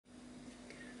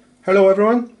Hello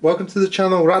everyone, welcome to the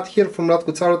channel. Rad here from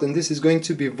Radko Tarot, and this is going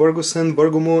to be Virgo Sun,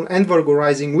 Virgo Moon and Virgo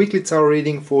Rising weekly tarot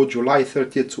reading for July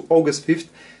 30th to August 5th,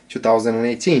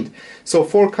 2018. So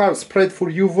 4 cards spread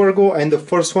for you, Virgo, and the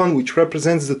first one, which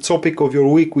represents the topic of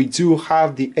your week, we do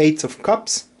have the 8 of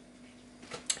Cups.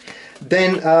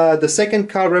 Then the second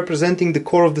card representing the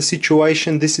core of the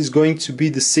situation, this is going to be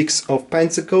the 6 of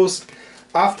Pentacles.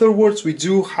 Afterwards, we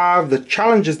do have the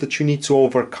challenges that you need to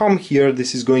overcome here.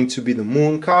 This is going to be the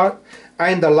Moon card.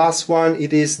 And the last one,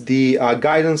 it is the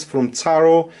guidance from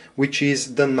Tarot, which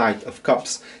is the Knight of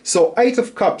Cups. So 8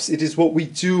 of Cups, it is what we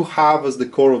do have as the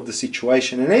core of the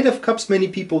situation. And 8 of Cups, many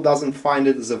people doesn't find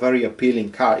it as a very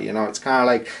appealing card. You know, it's kind of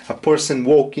like a person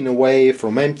walking away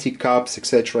from empty cups,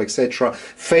 etc., etc.,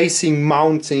 facing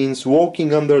mountains,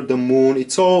 walking under the moon.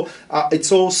 It's all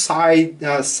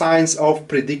signs of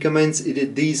predicaments.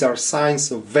 These are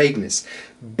signs of vagueness.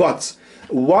 But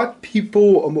what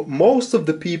most of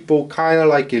the people kind of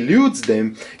like eludes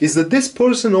them is that this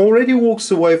person already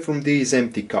walks away from these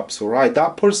empty cups. All right,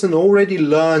 that person already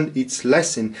learned its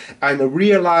lesson and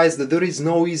realized that there is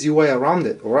no easy way around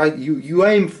it. All right, you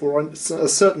aim for a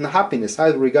certain happiness,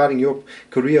 either regarding your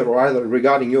career or either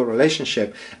regarding your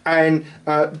relationship, and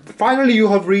finally you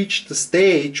have reached the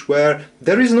stage where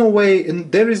there is no way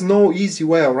and there is no easy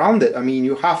way around it. I mean,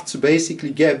 you have to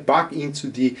basically get back into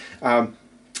the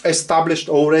established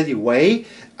already way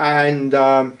and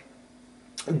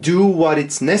do what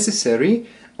it's necessary,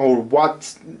 or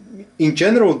what in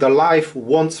general the life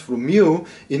wants from you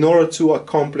in order to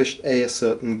accomplish a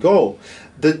certain goal.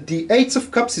 The 8 of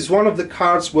Cups is one of the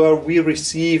cards where we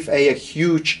receive a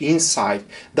huge insight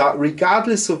that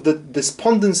regardless of the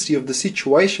despondency of the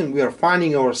situation we are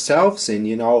finding ourselves in,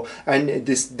 you know, and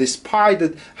despite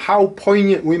that how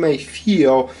poignant we may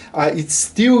feel, it's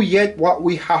still yet what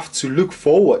we have to look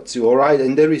forward to, all right?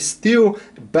 And there is still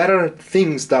better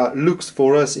things that looks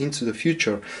for us into the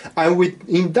future. And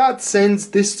in that sense,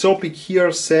 this topic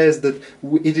here says that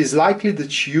it is likely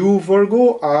that you,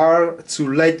 Virgo, are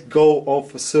to let go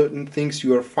of certain things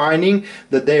you are finding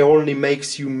that they only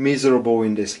makes you miserable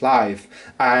in this life,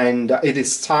 and it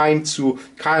is time to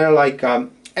kind of like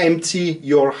empty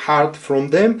your heart from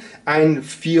them and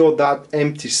fill that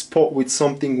empty spot with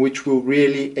something which will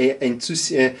really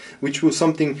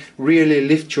really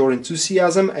lift your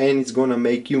enthusiasm, and it's gonna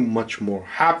make you much more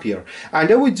happier. And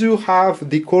then we do have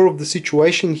the core of the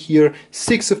situation here,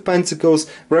 6 of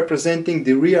Pentacles, representing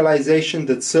the realization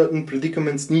that certain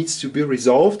predicaments needs to be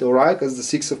resolved, all right, because the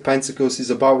 6 of Pentacles is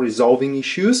about resolving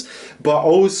issues, but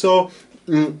also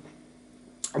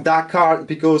that card,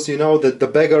 because you know that the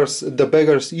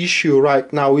beggar's issue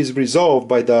right now is resolved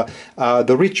by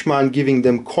the rich man giving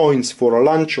them coins for a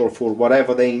lunch or for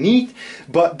whatever they need.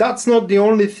 But that's not the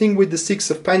only thing with the 6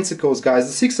 of Pentacles, guys.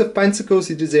 The 6 of Pentacles,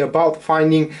 it is about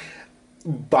finding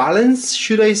balance,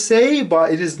 should I say,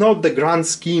 but it is not the grand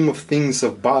scheme of things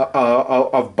of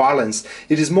balance.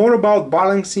 It is more about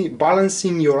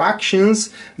balancing your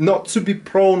actions, not to be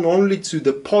prone only to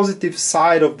the positive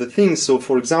side of the things. So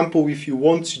for example, if you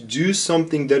want to do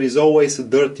something, there is always a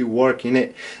dirty work in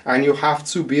it, and you have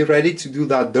to be ready to do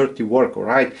that dirty work, all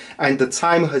right? And the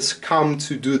time has come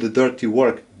to do the dirty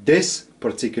work this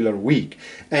particular week,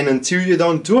 and until you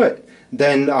don't do it,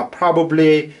 then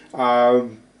probably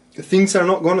things are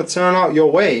not going to turn out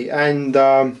your way, and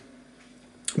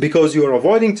because you are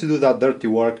avoiding to do that dirty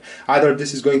work, either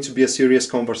this is going to be a serious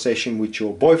conversation with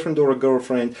your boyfriend or a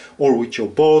girlfriend, or with your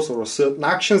boss, or certain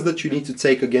actions that you need to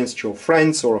take against your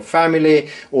friends or a family,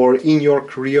 or in your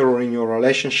career or in your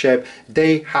relationship.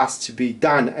 They has to be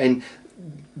done. And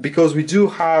because we do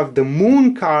have the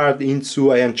Moon card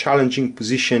into a challenging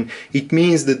position, it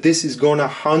means that this is gonna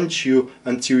haunt you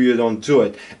until you don't do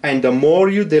it, and the more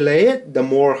you delay it, the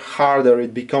more harder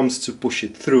it becomes to push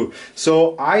it through.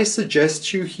 So I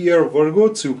suggest you here, Virgo,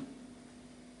 to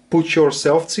put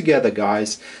yourself together,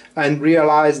 guys, and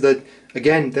realize that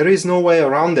again, there is no way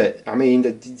around it. I mean,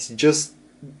 that it's just,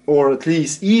 or at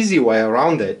least easy way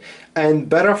around it, and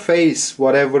better face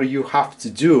whatever you have to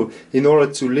do in order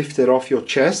to lift it off your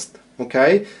chest,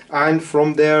 okay, and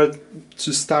from there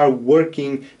to start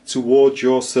working towards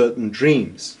your certain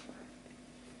dreams.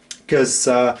 Because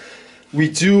we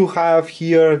do have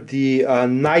here the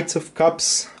Knight of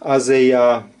Cups as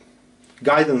a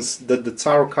guidance that the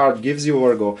tarot card gives you,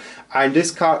 Virgo, and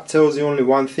this card tells you only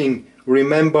one thing: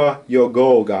 remember your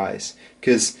goal, guys.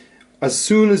 Because as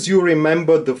soon as you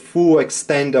remember the full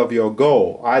extent of your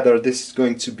goal, either this is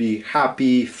going to be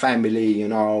happy family, you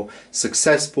know,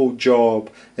 successful job,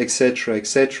 etc.,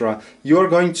 etc., you're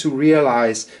going to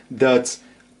realize that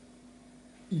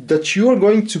that you are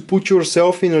going to put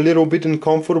yourself in a little bit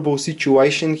uncomfortable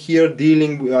situation here,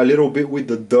 dealing a little bit with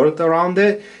the dirt around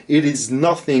it. It is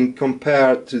nothing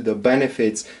compared to the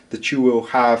benefits that you will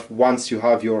have once you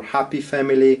have your happy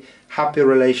family, happy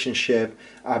relationship,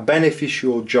 a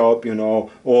beneficial job, you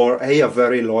know, or a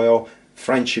very loyal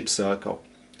friendship circle.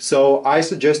 So I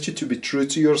suggest you to be true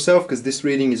to yourself, because this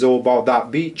reading is all about that.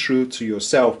 Be true to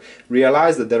yourself.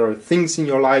 Realize that there are things in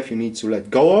your life you need to let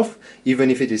go of,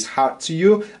 even if it is hard to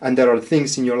you, and there are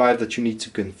things in your life that you need to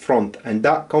confront, and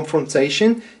that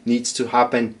confrontation needs to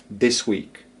happen this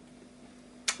week.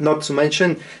 Not to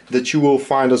mention that you will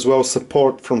find as well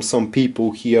support from some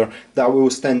people here that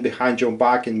will stand behind your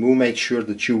back and will make sure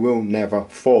that you will never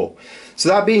fall. So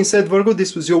that being said, Virgo,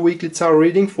 this was your weekly tarot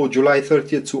reading for July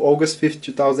 30th to August 5th,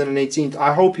 2018.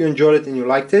 I hope you enjoyed it and you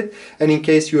liked it. And in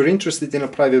case you're interested in a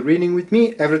private reading with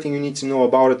me, everything you need to know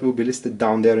about it will be listed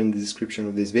down there in the description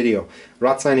of this video.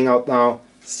 Rad signing out now.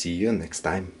 See you next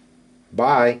time.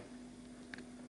 Bye.